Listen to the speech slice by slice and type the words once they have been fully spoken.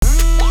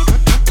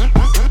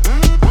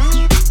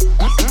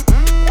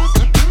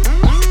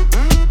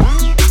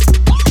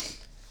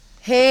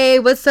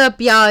what's up,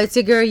 y'all? It's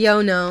your girl,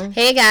 Yono.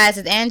 Hey, guys,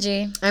 it's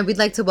Angie. And we'd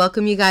like to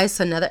welcome you guys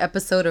to another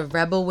episode of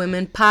Rebel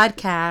Women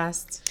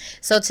Podcast.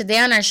 So today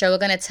on our show, we're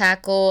going to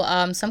tackle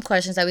some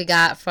questions that we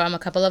got from a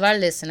couple of our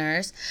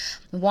listeners.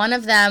 One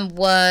of them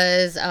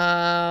was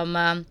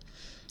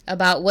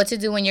about what to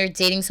do when you're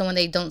dating someone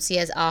that you don't see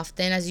as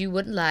often as you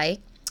would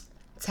like.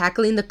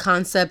 Tackling the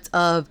concept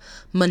of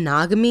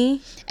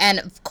monogamy. And,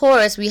 of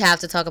course, we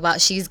have to talk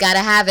about She's Gotta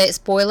Have It.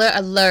 Spoiler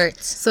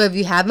alert. So if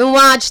you haven't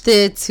watched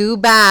it, too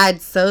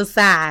bad. So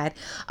sad.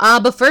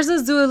 But first,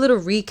 let's do a little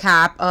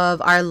recap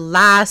of our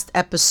last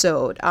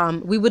episode.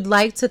 We would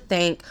like to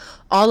thank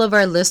all of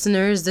our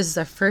listeners. This is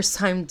our first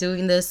time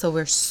doing this, so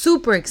we're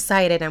super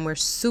excited and we're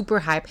super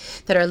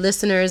hyped that our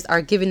listeners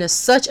are giving us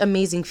such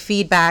amazing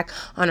feedback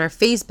on our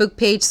Facebook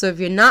page. So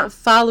if you're not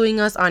following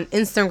us on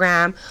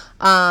Instagram,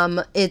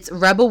 it's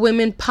Rebel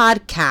Women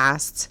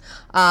Podcast,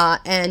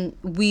 and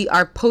we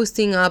are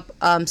posting up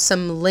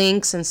some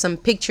links and some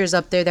pictures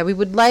up there that we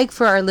would like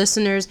for our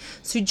listeners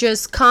to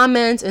just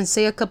comment and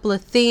say a couple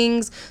of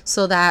things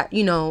so that,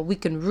 you know, we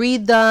can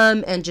read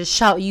them and just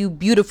shout you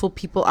beautiful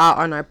people out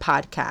on our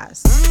podcast.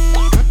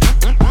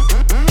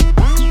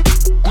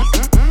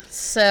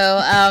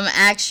 So,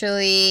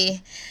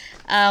 actually,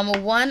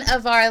 one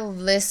of our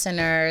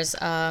listeners,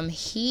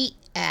 he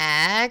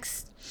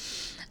asked,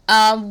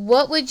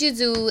 what would you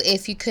do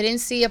if you couldn't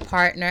see a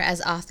partner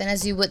as often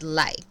as you would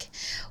like?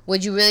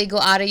 Would you really go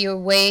out of your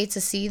way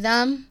to see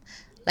them?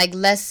 Like,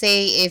 let's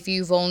say if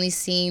you've only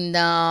seen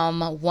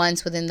them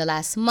once within the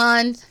last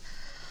month,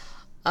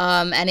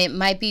 and it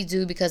might be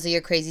due because of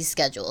your crazy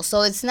schedule.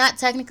 So it's not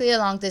technically a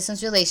long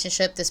distance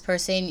relationship. This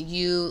person,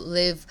 you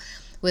live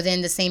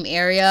within the same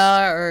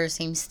area or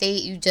same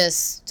state. You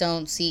just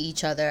don't see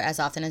each other as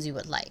often as you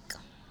would like.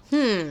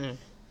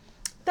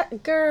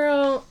 That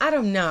girl, I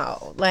don't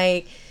know.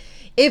 Like,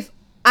 if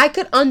I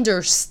could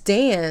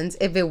understand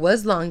if it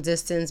was long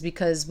distance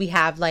because we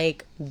have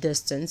like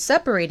distance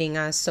separating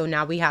us, so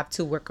now we have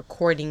to work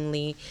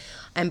accordingly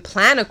and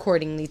plan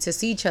accordingly to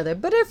see each other.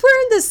 But if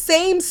we're in the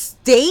same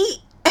state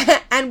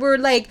and we're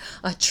like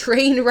a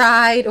train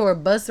ride or a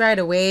bus ride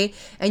away,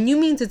 and you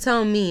mean to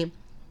tell me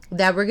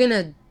that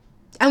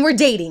and we're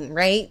dating,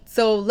 right?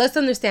 So let's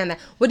understand that.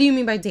 What do you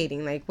mean by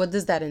dating? Like, what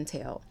does that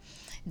entail?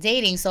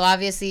 Dating, so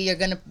obviously you're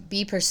going to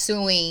be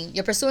pursuing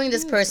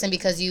this person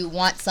because you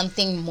want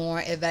something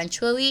more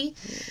eventually.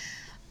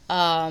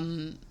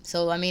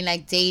 So I mean,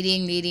 like,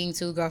 dating leading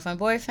to girlfriend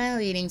boyfriend,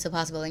 leading to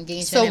possible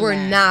engagement. So we're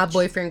not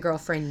boyfriend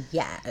girlfriend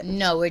yet.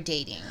 No, we're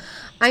dating.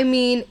 I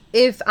mean,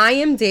 if I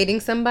am dating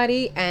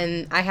somebody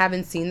and I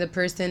haven't seen the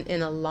person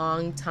in a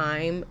long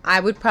time, I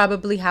would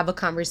probably have a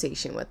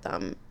conversation with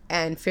them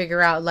and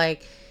figure out,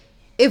 like,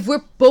 if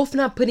we're both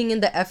not putting in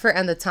the effort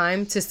and the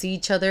time to see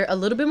each other a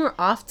little bit more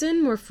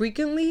often, more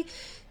frequently,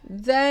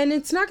 then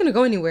it's not going to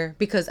go anywhere,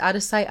 because out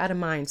of sight, out of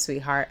mind,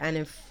 sweetheart. And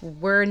if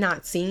we're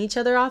not seeing each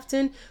other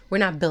often, we're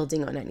not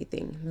building on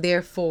anything.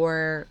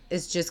 Therefore,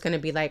 it's just going to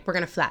be like, we're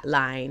going to flat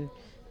line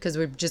because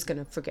we're just going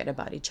to forget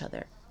about each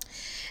other.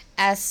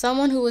 As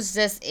someone who was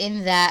just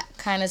in that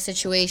kind of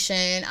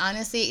situation,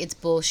 honestly, it's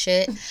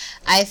bullshit.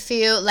 I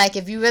feel like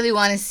if you really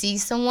want to see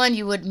someone,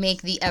 you would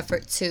make the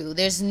effort too.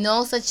 There's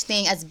no such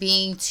thing as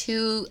being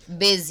too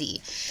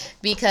busy,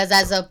 because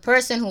as a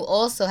person who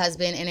also has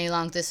been in a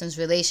long distance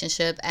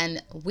relationship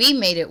and we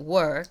made it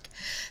work,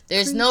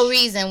 there's no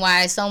reason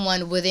why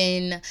someone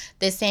within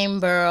the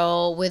same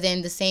borough,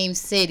 within the same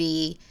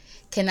city,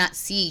 cannot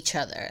see each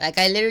other. Like,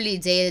 I literally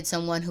dated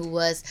someone who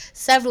was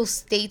several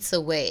states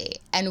away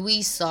and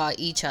we saw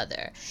each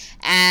other.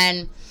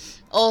 And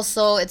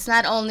also, it's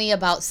not only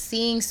about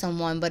seeing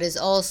someone, but it's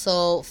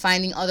also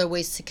finding other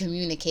ways to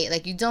communicate.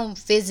 Like, you don't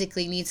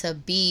physically need to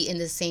be in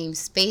the same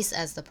space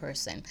as the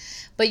person,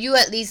 but you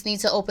at least need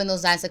to open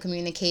those lines of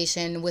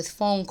communication with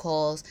phone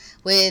calls,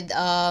 with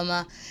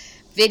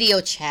video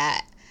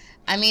chat.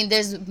 I mean,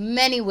 there's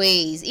many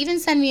ways. Even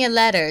send me a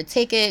letter.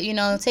 Take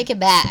it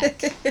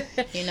back.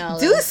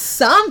 Do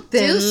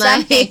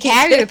something.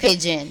 Carrier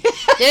pigeon.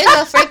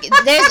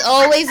 There's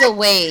always a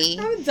way.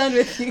 I'm done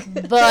with you.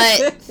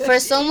 But for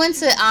someone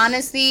to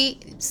honestly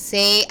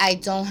say, I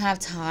don't have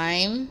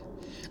time,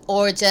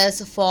 or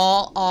just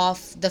fall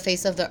off the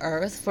face of the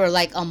earth for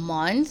like a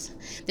month,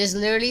 there's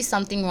literally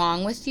something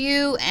wrong with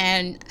you.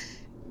 And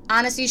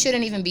honestly, you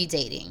shouldn't even be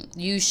dating.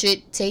 You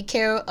should take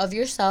care of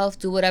yourself.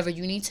 Do whatever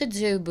you need to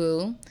do,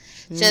 boo.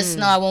 Just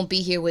know I won't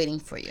be here waiting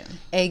for you.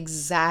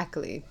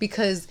 Exactly.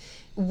 Because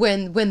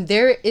when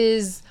there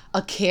is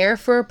a care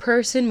for a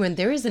person, when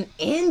there is an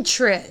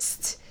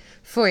interest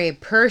for a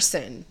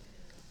person,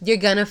 you're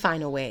going to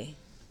find a way.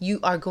 You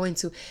are going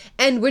to.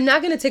 And we're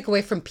not going to take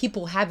away from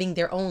people having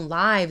their own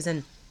lives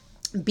and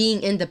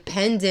being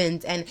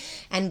independent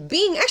and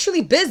being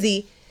actually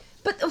busy.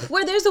 But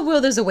where there's a will,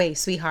 there's a way,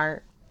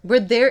 sweetheart. Where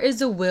there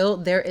is a will,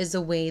 there is a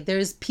way.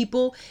 There's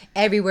people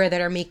everywhere that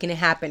are making it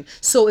happen.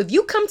 So if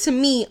you come to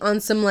me on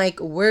some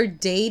like, we're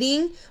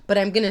dating, but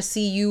I'm going to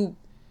see you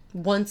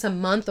once a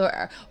month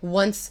or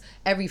once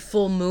every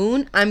full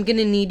moon, I'm going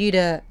to need you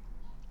to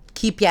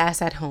keep your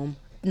ass at home.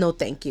 No,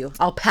 thank you.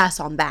 I'll pass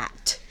on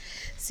that.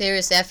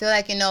 Seriously, I feel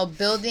like,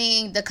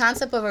 building the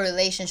concept of a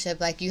relationship,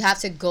 like you have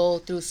to go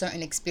through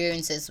certain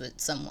experiences with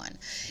someone.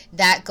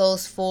 That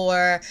goes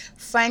for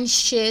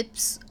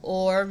friendships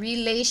or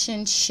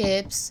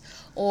relationships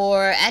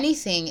or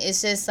anything.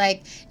 It's just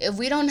like if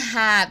we don't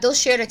have those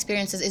shared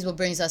experiences, is what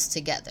brings us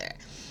together.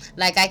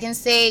 Like I can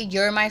say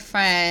you're my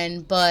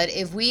friend, but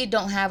if we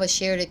don't have a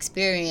shared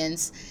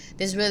experience,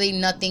 there's really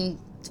nothing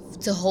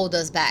to hold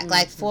us back.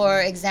 Like for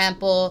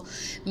example,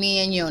 me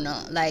and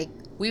Yono, like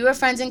we were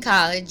friends in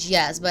college,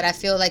 yes, but I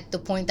feel like the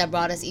point that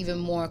brought us even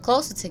more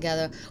closer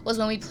together was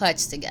when we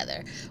pledged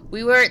together.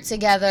 We were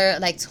together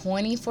like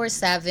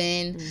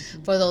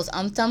 24/7 for those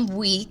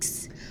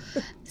weeks,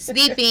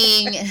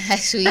 sleeping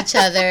next to each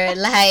other.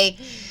 Like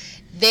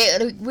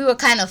we were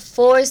kind of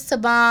forced to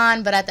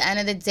bond, but at the end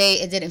of the day,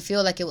 it didn't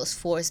feel like it was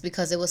forced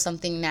because it was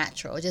something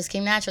natural. It just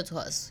came natural to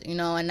us, and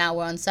now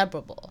we're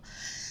inseparable.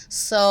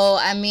 So,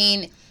 I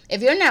mean,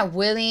 if you're not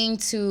willing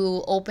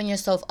to open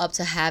yourself up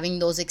to having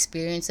those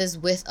experiences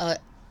with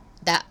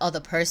that other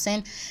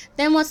person,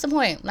 then what's the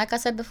point? Like I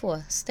said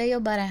before, stay your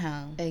butt at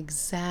home.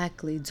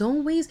 Exactly.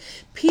 Don't waste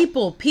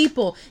people.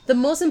 The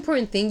most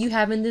important thing you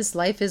have in this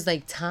life is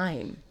like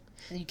time.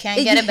 You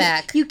can't get it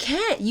back. You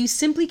can't. You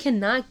simply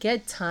cannot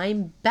get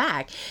time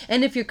back.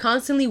 And if you're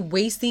constantly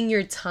wasting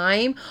your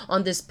time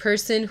on this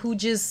person who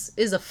just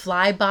is a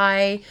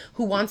flyby,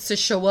 who wants to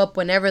show up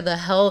whenever the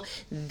hell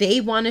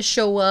they want to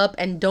show up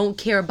and don't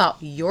care about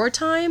your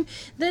time,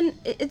 then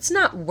it's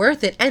not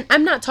worth it. And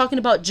I'm not talking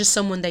about just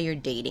someone that you're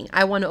dating.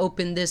 I want to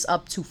open this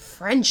up to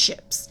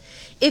friendships.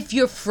 If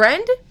your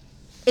friend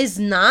is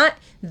not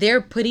there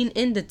putting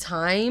in the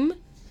time,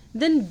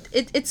 then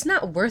it's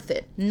not worth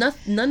it.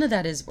 None of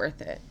that is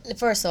worth it.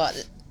 First of all,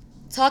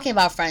 talking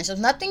about friendships,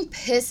 nothing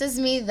pisses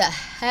me the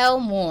hell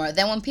more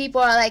than when people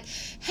are like,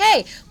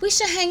 hey, we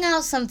should hang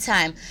out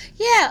sometime.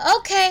 Yeah,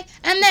 okay.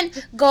 And then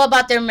go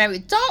about their merry.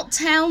 Don't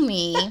tell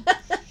me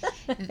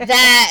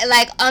that,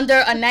 like,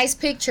 under a nice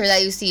picture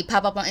that you see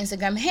pop up on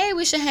Instagram, hey,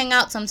 we should hang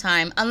out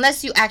sometime,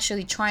 unless you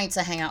actually trying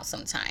to hang out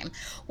sometime.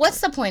 What's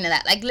the point of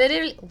that? Like,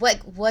 literally,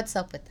 what's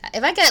up with that?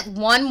 If I get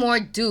one more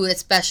dude,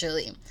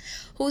 especially,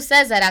 who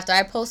says that after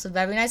I post a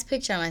very nice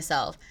picture of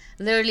myself,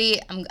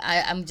 literally,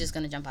 I'm just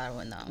gonna jump out a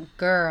window.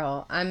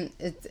 Girl,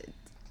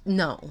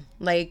 no,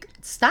 like,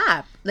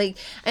 stop. Like,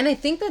 and I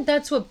think that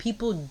that's what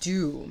people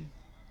do,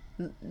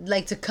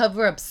 like, to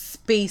cover up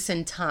space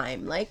and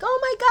time. Like, oh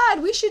my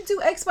God, we should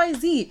do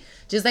XYZ.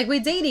 Just like we're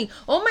dating.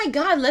 Oh my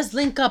God, let's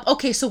link up.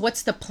 Okay, so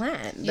what's the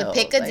plan? You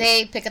pick a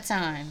day, pick a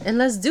time. And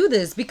let's do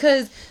this,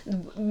 because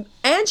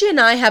Angie and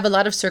I have a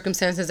lot of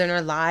circumstances in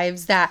our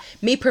lives that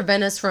may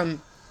prevent us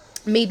from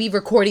maybe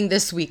recording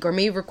this week or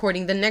maybe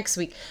recording the next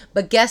week.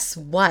 But guess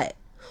what?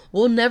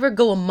 We'll never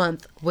go a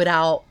month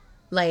without,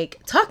 like,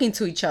 talking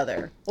to each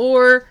other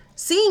or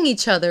seeing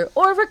each other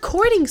or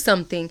recording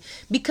something.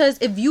 Because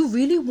if you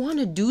really want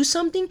to do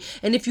something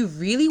and if you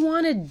really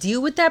want to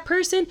deal with that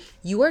person,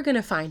 you are going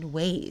to find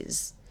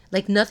ways.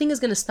 Like, nothing is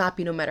going to stop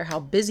you, no matter how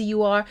busy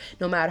you are,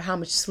 no matter how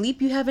much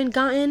sleep you haven't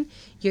gotten.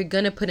 You're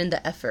going to put in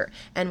the effort.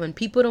 And when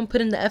people don't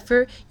put in the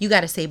effort, you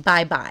got to say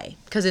bye-bye,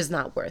 because it's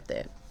not worth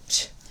it.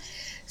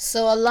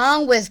 So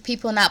along with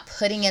people not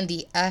putting in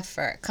the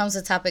effort comes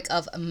the topic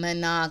of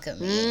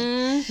monogamy.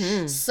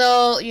 Mm-hmm.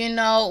 So,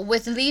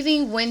 with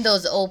leaving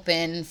windows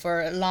open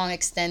for a long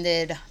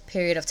extended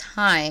period of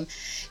time,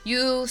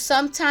 you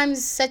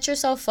sometimes set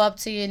yourself up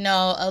to,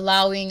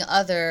 allowing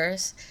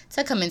others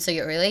to come into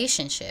your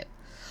relationship.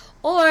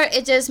 Or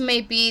it just may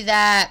be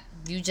that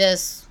you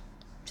just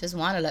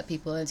want to let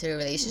people into the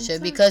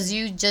relationship because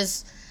you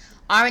just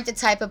aren't the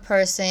type of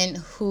person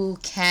who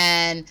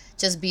can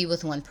just be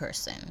with one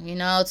person.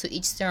 To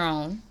each their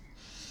own.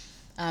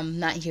 I'm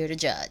not here to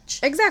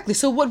judge. Exactly.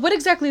 So what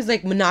exactly is,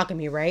 like,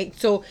 monogamy, right?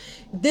 So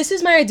this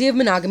is my idea of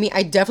monogamy.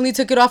 I definitely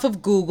took it off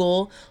of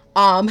Google.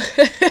 But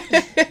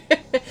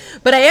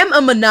I am a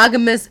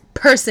monogamous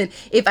person.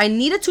 If I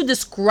needed to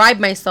describe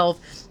myself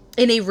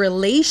in a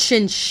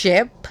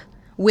relationship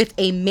with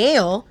a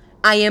male,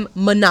 I am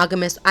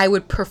monogamous. I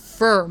would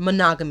prefer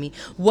monogamy.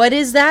 What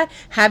is that?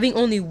 Having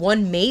only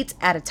one mate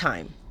at a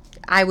time.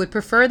 I would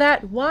prefer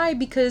that. Why?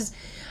 Because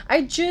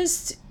I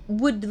just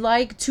would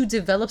like to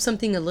develop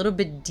something a little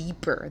bit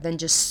deeper than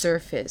just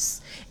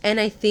surface. And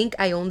I think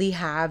I only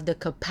have the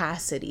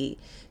capacity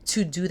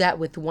to do that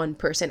with one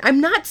person.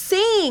 I'm not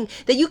saying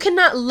that you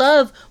cannot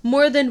love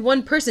more than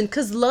one person,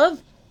 because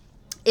love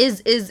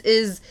is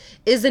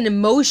an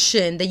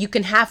emotion that you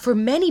can have for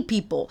many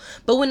people.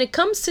 But when it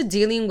comes to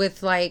dealing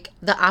with, like,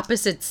 the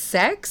opposite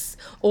sex,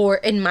 or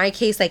in my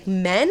case, like,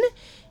 men,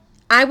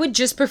 I would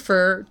just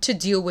prefer to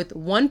deal with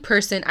one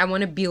person I want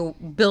to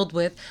build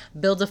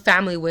a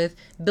family with,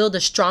 build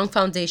a strong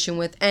foundation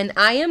with. And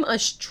I am a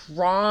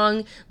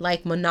strong,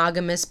 like,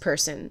 monogamous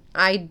person.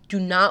 I do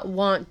not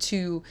want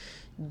to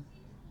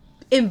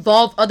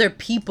involve other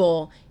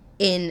people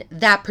in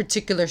that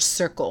particular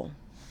circle.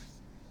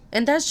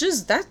 And that's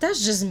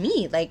just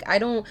me. Like I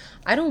don't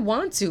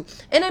want to.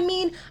 And I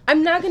mean,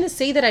 I'm not gonna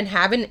say that I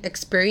haven't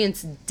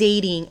experienced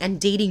dating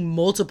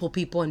multiple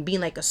people and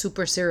being like a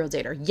super serial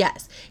dater.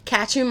 Yes,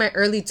 catching in my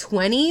early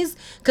 20s,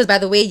 because by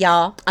the way,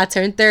 y'all, I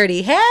turned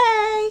 30.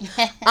 Hey.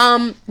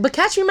 But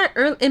catching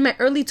in my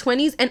early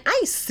 20s, and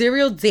I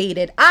serial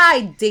dated.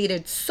 I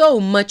dated so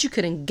much you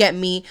couldn't get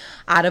me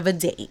out of a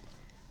date.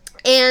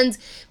 And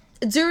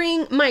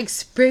during my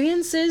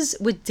experiences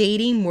with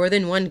dating more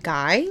than one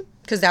guy,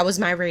 because that was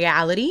my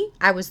reality,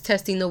 I was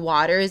testing the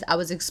waters, I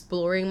was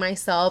exploring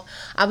myself,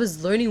 I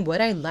was learning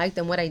what I liked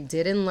and what I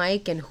didn't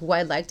like, and who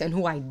I liked and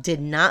who I did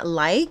not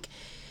like.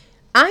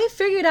 I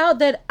figured out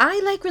that I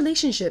like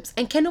relationships,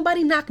 and can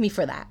nobody knock me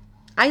for that.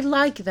 I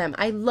like them.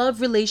 I love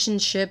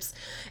relationships,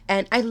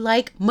 and I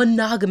like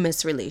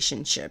monogamous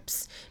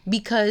relationships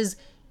because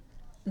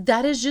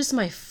that is just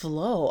my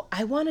flow.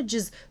 I want to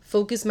just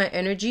focus my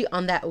energy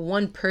on that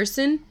one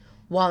person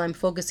while I'm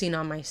focusing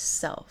on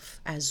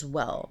myself as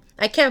well.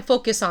 I can't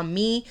focus on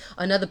me,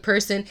 another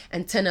person,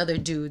 and 10 other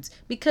dudes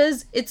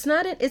because it's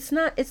not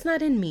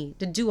in me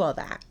to do all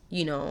that,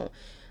 you know.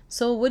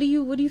 So what do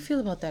you feel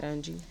about that,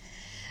 Angie?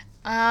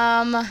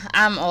 I'm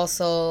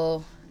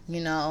also,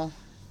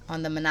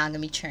 on the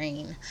monogamy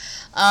train.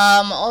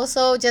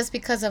 Also just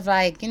because of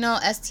like,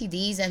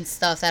 STDs and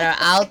stuff that are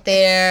out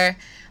there.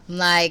 I'm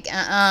like,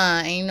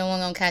 ain't no one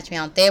gonna catch me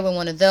out there with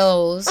one of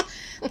those.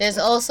 There's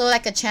also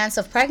like a chance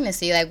of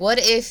pregnancy. Like, what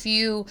if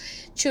you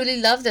truly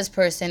love this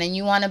person and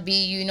you want to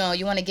be, you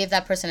want to give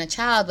that person a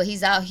child, but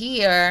he's out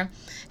here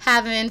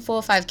having 4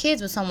 or 5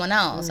 kids with someone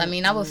else? I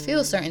mean, I would feel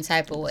a certain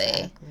type of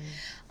way.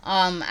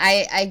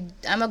 Exactly.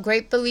 I'm a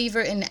great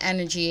believer in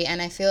energy,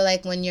 and I feel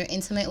like when you're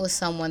intimate with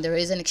someone, there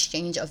is an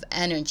exchange of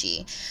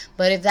energy.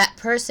 But if that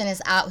person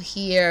is out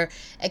here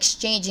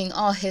exchanging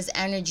all his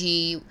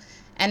energies,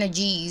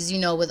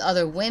 with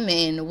other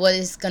women, what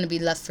is going to be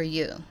left for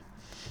you?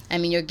 I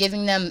mean, you're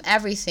giving them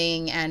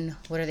everything, and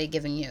what are they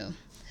giving you?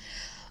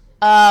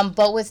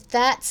 But with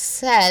that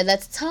said,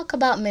 let's talk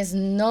about Miss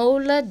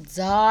Nola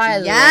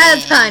Darling.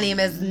 Yes, honey,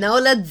 Miss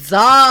Nola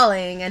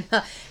Darling,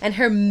 and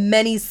her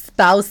many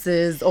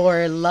spouses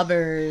or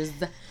lovers,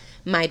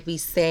 might we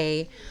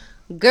say.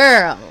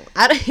 Girl,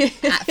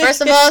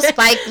 First of all,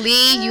 Spike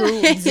Lee,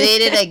 you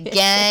did it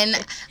again.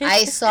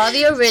 I saw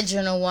the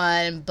original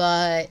one,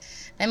 but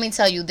let me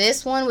tell you,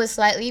 this one was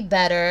slightly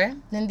better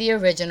than the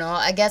original.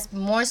 I guess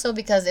more so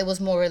because it was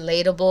more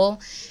relatable.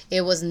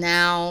 It was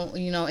now,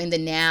 in the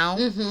now.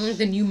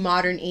 The new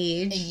modern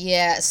age.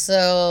 Yeah,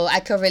 so I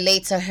could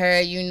relate to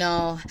her,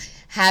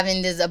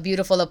 having a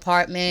beautiful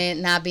apartment,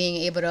 not being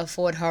able to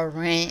afford her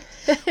rent,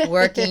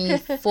 working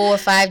 4 or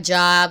 5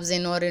 jobs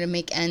in order to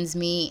make ends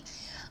meet.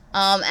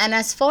 And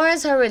as far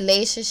as her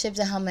relationships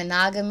and her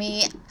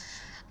monogamy,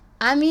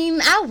 I mean,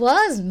 I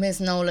was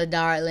Miss Nola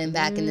Darling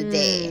back in the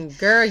day.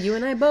 Girl, you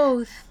and I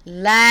both.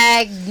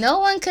 Like, no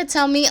one could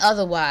tell me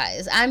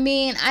otherwise. I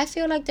mean, I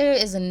feel like there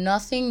is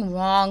nothing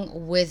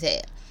wrong with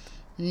it.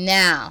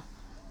 Now,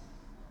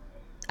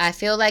 I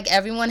feel like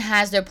everyone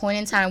has their point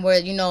in time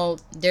where,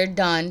 they're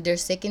done, they're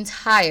sick and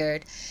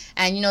tired,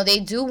 and,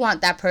 they do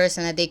want that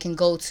person that they can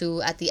go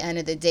to at the end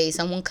of the day,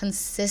 someone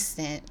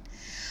consistent.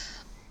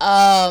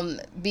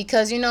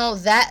 Because,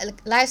 that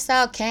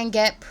lifestyle can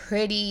get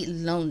pretty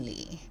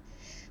lonely.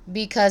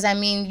 Because, I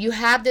mean, you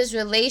have this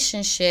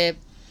relationship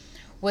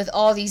with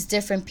all these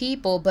different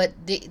people, but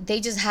they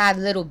just have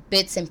little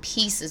bits and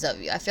pieces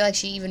of you. I feel like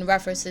she even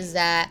references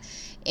that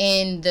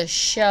in the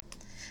show,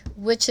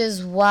 which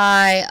is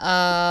why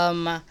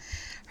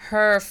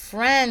her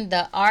friend,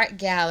 the art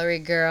gallery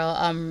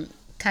girl,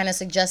 kind of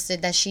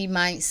suggested that she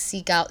might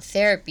seek out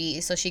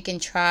therapy so she can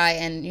try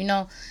and,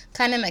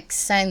 kind of make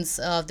sense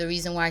of the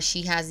reason why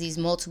she has these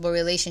multiple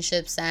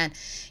relationships and,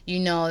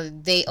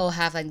 they all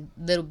have like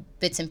little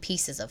bits and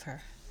pieces of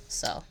her.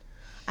 So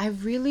I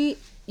really,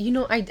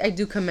 I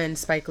do commend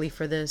Spike Lee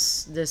for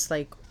this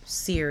like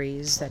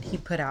series that he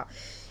put out.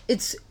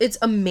 It's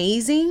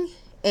amazing.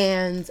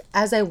 And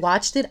as I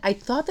watched it, I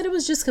thought that it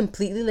was just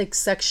completely like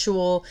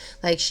sexual.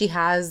 Like she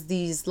has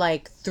these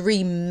like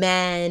 3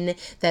 men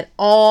that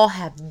all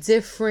have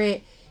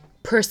different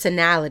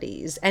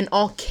personalities and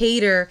all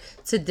cater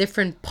to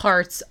different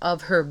parts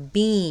of her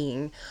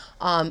being,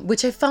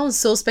 which I found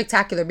so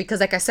spectacular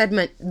because like I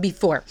said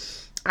before,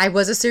 I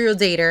was a serial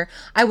dater.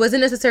 I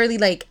wasn't necessarily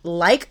like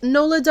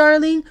Nola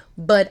Darling,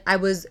 but I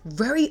was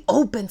very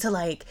open to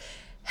like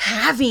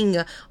having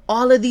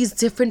all of these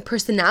different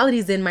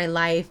personalities in my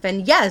life.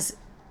 And yes,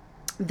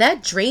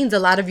 that drains a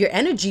lot of your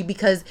energy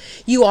because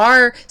you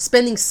are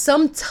spending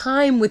some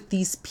time with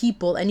these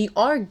people and you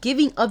are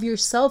giving of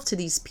yourself to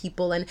these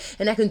people. And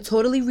I can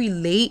totally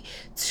relate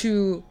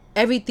to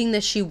everything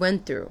that she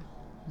went through.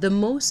 The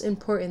most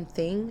important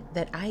thing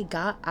that I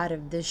got out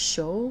of this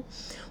show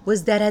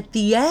was that at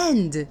the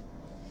end,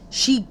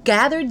 she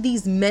gathered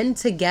these men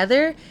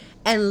together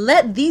and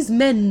let these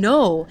men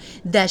know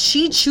that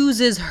she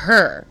chooses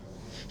her.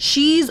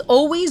 She's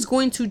always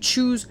going to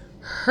choose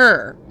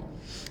her.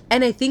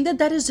 And I think that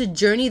that is a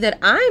journey that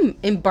I'm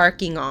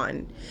embarking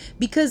on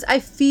because I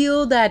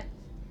feel that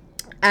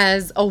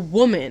as a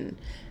woman,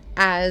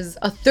 as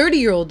a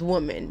 30-year-old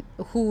woman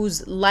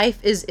whose life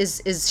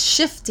is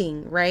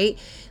shifting, right?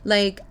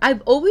 Like,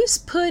 I've always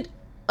put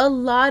a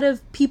lot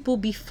of people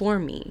before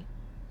me,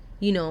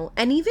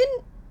 and even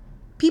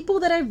people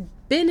that I've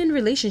been in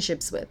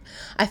relationships with.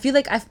 I feel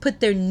like I've put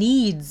their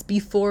needs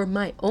before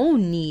my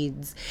own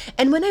needs.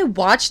 And when I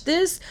watched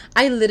this,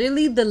 I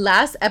literally, the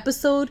last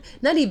episode,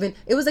 not even,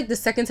 it was like the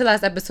second to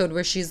last episode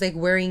where she's like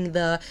wearing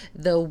the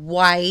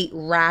white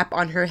wrap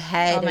on her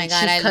head, Oh my and God,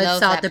 she I cuts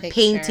love out that the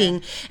picture.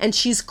 painting, and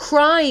she's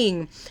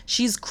crying.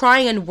 She's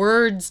crying, and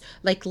words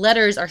like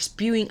letters are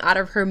spewing out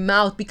of her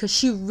mouth because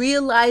she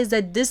realized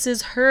that this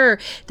is her,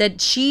 that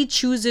she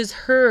chooses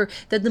her,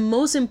 that the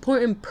most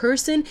important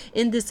person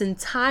in this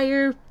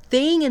entire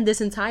thing, in this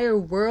entire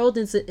world,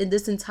 in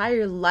this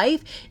entire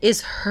life,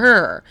 is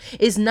her.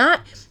 Is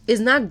not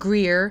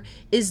Greer,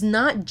 is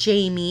not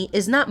Jamie,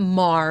 is not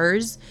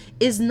Mars,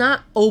 is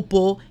not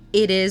Opal.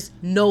 It is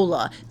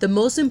Nola. The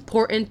most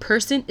important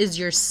person is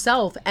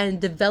yourself,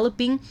 and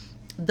developing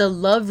the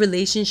love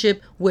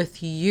relationship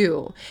with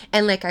you.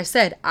 And like I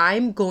said,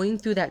 I'm going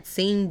through that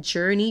same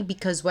journey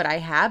because what I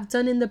have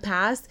done in the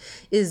past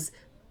is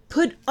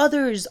put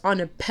others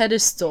on a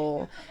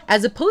pedestal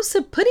as opposed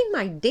to putting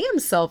my damn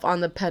self on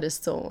the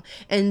pedestal.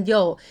 And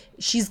yo,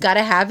 she's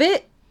gotta have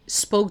it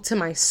spoke to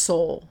my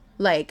soul.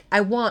 Like, I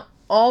want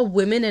all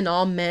women and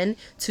all men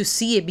to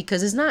see it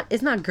because it's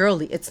not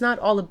girly. It's not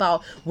all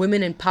about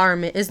women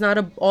empowerment. It's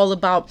not all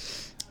about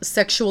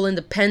sexual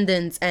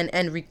independence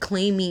and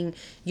reclaiming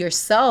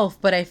yourself.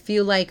 But I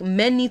feel like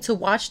men need to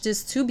watch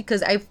this too,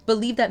 because I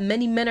believe that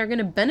many men are going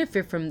to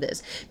benefit from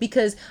this,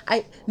 because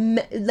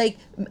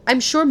I'm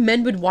sure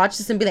men would watch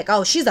this and be like,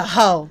 oh, she's a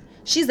hoe,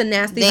 she's a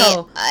nasty They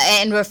hoe.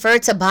 and refer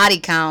to body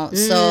count.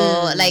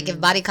 So like, if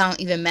body count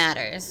even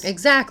matters.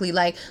 Exactly.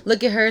 Like,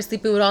 look at her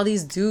sleeping with all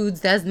these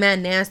dudes. That's mad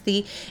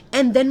nasty.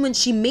 And then when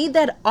she made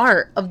that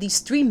art of these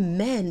three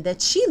men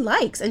that she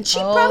likes, and she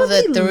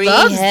probably the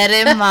loves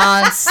three-headed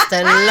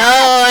monster,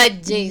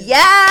 Lord Jesus.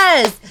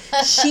 Yes.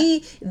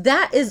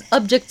 That is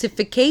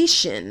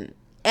objectification.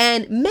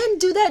 And men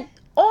do that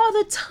all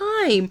the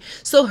time.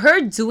 So her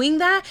doing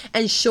that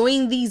and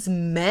showing these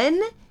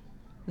men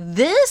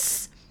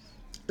this,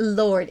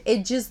 Lord,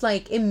 it just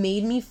like, it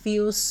made me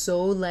feel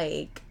so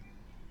like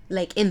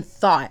in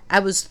thought. I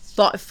was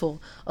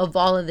thoughtful of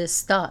all of this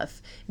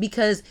stuff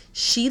because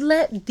she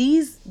let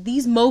these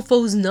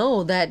mofos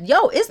know that,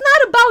 yo, it's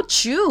not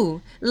about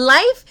you.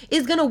 Life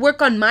is gonna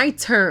work on my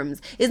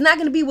terms. It's not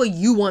gonna be what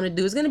you want to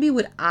do. It's gonna be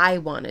what I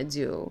want to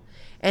do.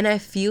 And I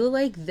feel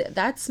like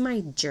that's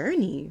my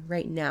journey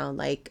right now.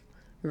 Like,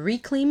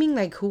 reclaiming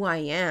like who I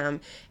am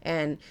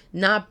and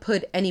not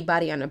put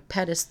anybody on a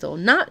pedestal.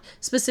 Not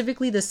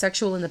specifically the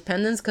sexual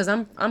independence, because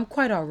I'm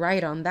quite all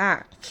right on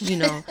that.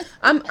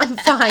 I'm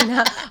fine.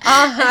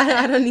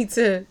 I don't need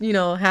to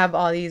have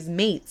all these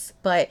mates,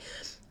 but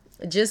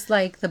just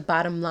like the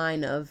bottom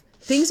line of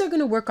things are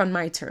gonna work on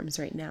my terms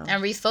right now.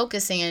 And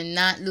refocusing and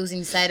not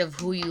losing sight of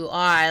who you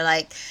are.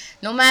 Like,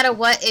 no matter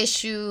what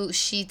issue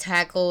she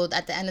tackled,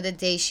 at the end of the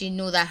day, she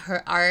knew that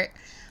her art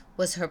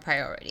was her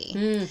priority.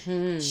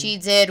 Mm-hmm. She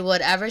did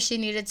whatever she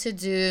needed to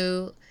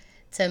do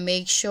to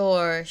make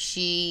sure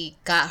she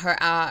got her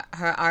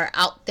art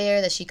out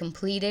there, that she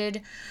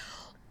completed,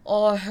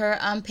 or her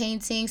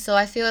painting. So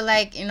I feel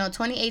like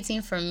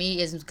 2018 for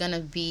me is gonna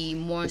be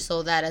more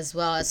so that, as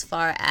well, as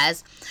far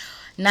as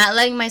not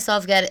letting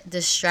myself get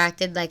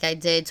distracted like I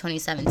did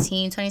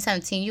 2017.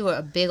 2017, you were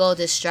a big old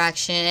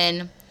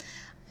distraction.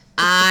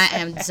 I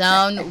am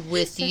done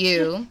with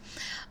you.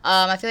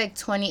 I feel like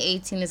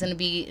 2018 is going to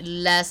be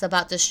less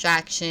about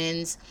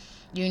distractions,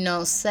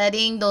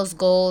 setting those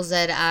goals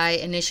that I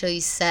initially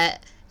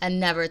set and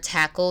never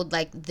tackled,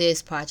 like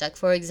this project,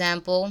 for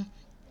example.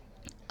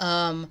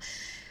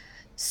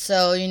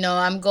 So,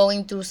 I'm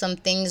going through some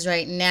things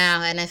right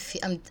now, and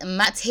I'm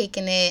not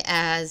taking it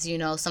as,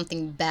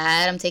 something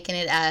bad. I'm taking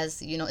it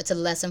as, it's a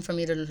lesson for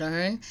me to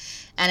learn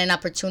and an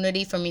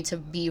opportunity for me to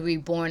be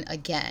reborn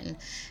again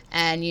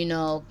and,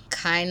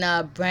 kind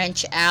of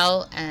branch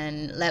out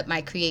and let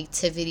my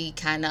creativity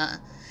kind of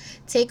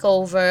take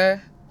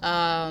over.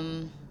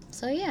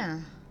 So,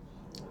 yeah.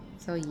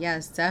 So,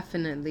 yes,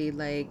 definitely.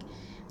 Like,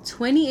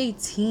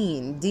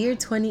 2018, dear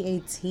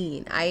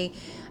 2018,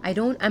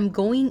 I'm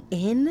going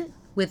in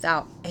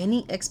without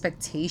any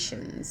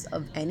expectations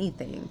of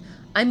anything.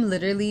 I'm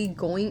literally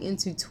going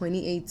into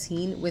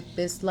 2018 with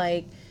this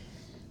like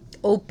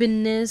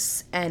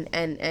openness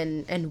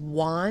and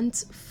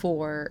want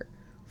for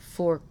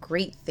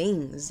great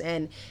things,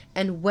 and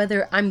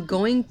whether I'm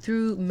going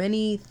through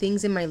many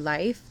things in my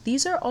life,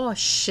 these are all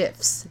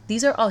shifts,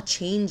 these are all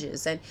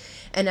changes, and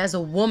as a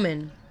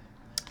woman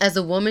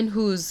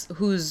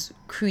who's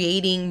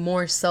creating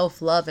more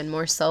self-love and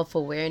more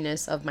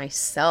self-awareness of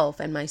myself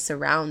and my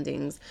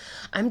surroundings,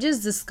 I'm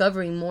just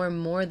discovering more and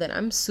more that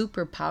I'm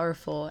super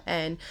powerful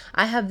and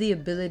I have the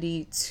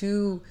ability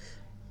to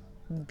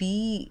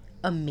be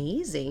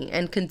amazing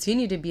and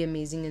continue to be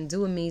amazing and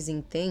do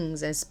amazing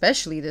things,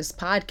 especially this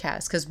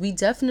podcast, because we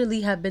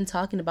definitely have been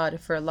talking about it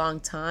for a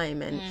long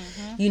time. And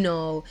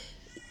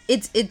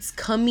it's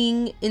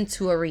coming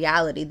into a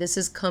reality. This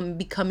is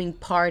becoming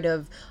part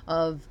of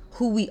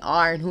who we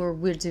are and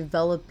we're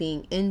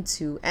developing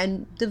into.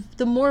 And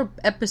the more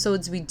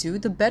episodes we do,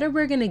 the better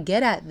we're gonna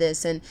get at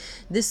this. And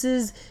this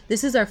is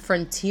our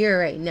frontier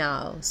right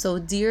now. So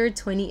dear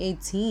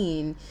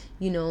 2018,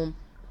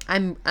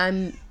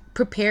 I'm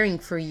preparing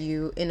for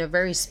you in a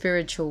very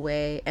spiritual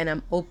way, and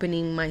I'm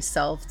opening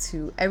myself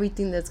to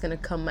everything that's going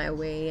to come my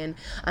way, and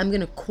I'm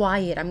going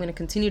to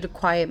continue to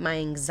quiet my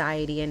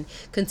anxiety and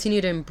continue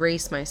to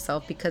embrace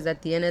myself, because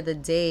at the end of the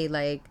day,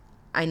 like,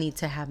 I need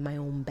to have my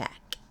own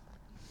back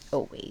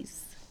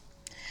always.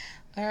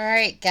 All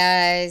right,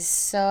 guys.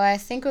 So I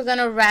think we're going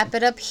to wrap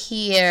it up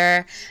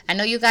here. I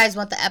know you guys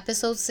want the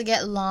episodes to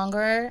get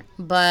longer,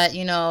 but,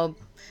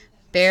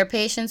 bear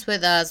patience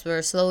with us.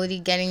 We're slowly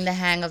getting the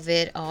hang of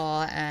it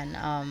all,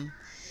 and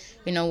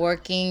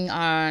working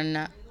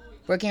on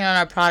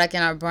our product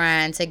and our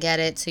brand to get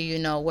it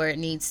to where it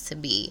needs to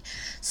be.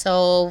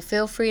 So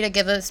feel free to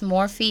give us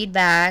more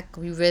feedback.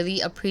 We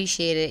really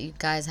appreciate it. You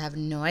guys have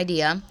no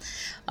idea.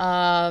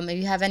 If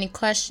you have any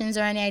questions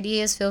or any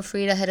ideas, feel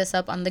free to hit us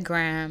up on the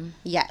gram.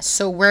 Yeah,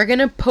 so we're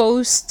gonna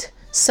post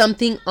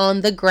something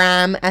on the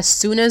gram as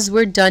soon as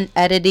we're done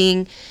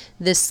editing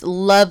this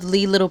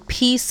lovely little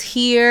piece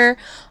here.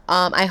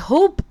 I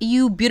hope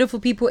you beautiful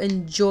people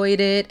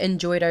enjoyed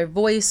our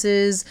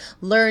voices,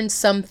 learned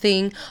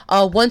something.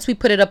 Once we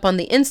put it up on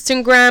the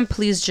Instagram,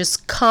 please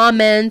just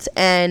comment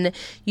and,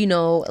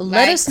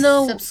 let us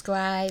know.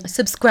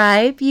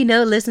 Subscribe,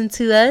 listen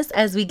to us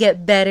as we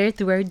get better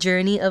through our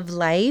journey of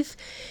life.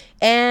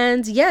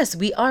 And yes,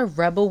 we are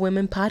Rebel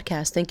Women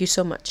Podcast. Thank you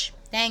so much.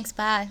 Thanks.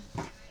 Bye.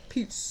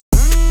 Peace.